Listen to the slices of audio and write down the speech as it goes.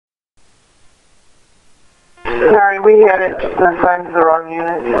Sorry, we had it assigned to the wrong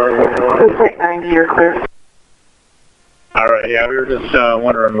unit. Let's take 90, you're clear. Alright, yeah, we were just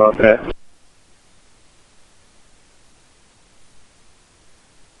wondering about that.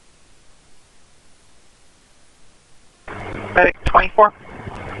 Medic 24.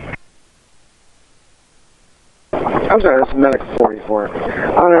 I'm sorry, this is Medic 44.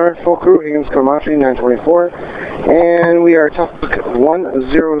 On our full crew, Higgins Komachi 924, and we are topic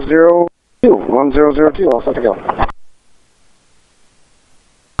 1002. 1002, all set to go.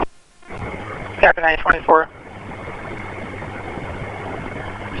 Captain 924.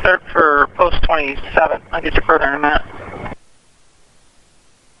 Start for post 27. I'll get you further in a minute.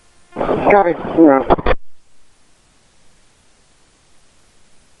 Copy. Yeah.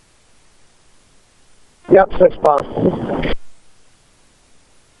 Yep, 6 bomb.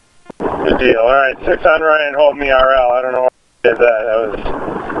 Good deal. Alright, 6 on Ryan, hold me RL. I don't know why I did that. That was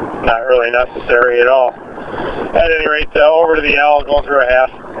not really necessary at all. At any rate, over to the L, going through a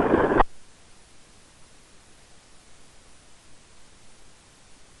half.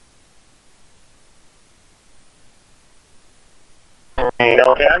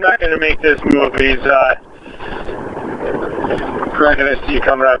 Okay, I'm not going to make this move. He's correcting this to you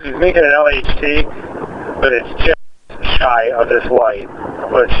coming up. He's making an LHT, but it's just shy of this light,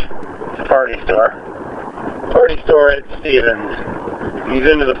 which is a party store. Party store at Stevens. He's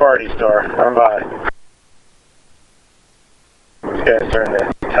into the party store. Come by. These guys starting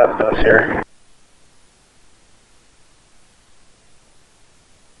to test us here.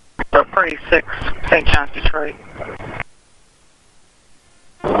 So, Party 6, St. John's, Detroit.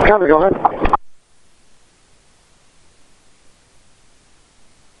 Copy, go ahead.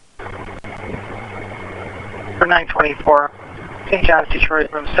 For 924, St. John's,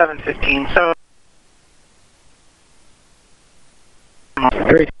 Detroit, room 715. So,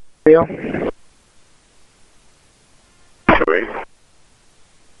 Great deal. Sweet.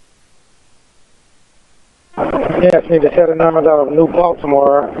 Yes, need to set a number out of New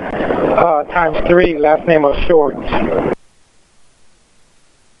Baltimore, ×3, last name of Short.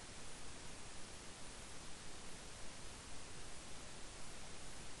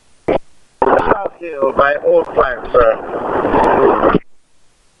 South Hill by Old Flag, sir.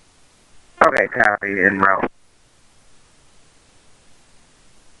 Okay, copy, en route.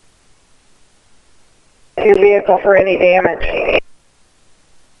 Your vehicle for any damage.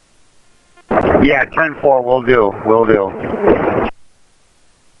 Yeah, 10-4, will do, will do.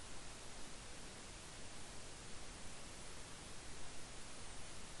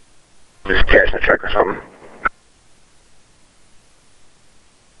 Just catching a truck or something.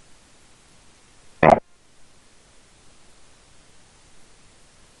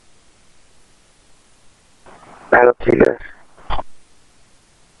 Right up to you guys.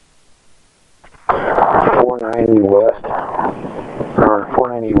 490 West, or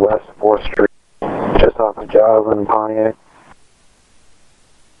 490 West 4th Street, just off of Joslin and Pontiac.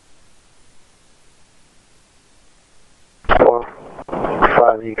 Or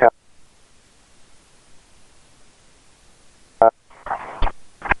 5 you copy. I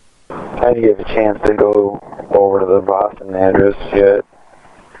didn't get a chance to go over to the Boston address yet.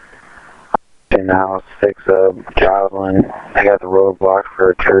 In house 6 Joslin. I got the roadblock for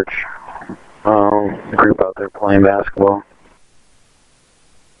a church group out there playing basketball.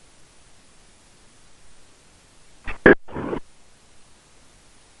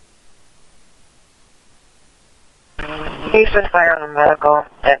 He's been fired on the medical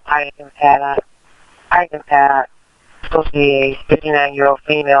at Eigenpad. Supposed to be a 59-year-old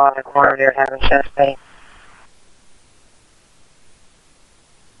female on the corner there having chest pain.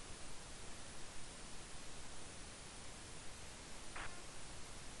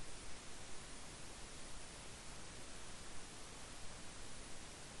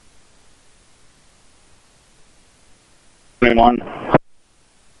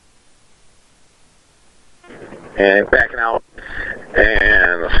 And backing out.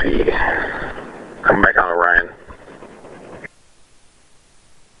 And let's see. Come back on to Ryan.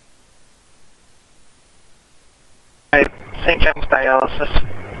 St. John's dialysis.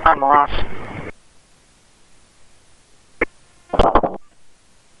 I'm Ross.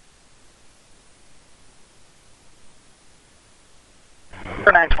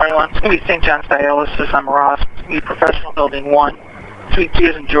 For 921, it's going to be St. John's dialysis. I'm Ross. It's going to be Professional Building 1. Suite G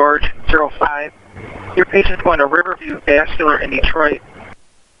as in George, 05. Your patient's going to Riverview Vascular in Detroit.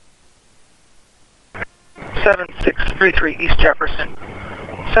 7633 East Jefferson.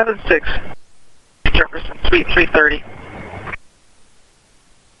 76 East Jefferson, Suite 330.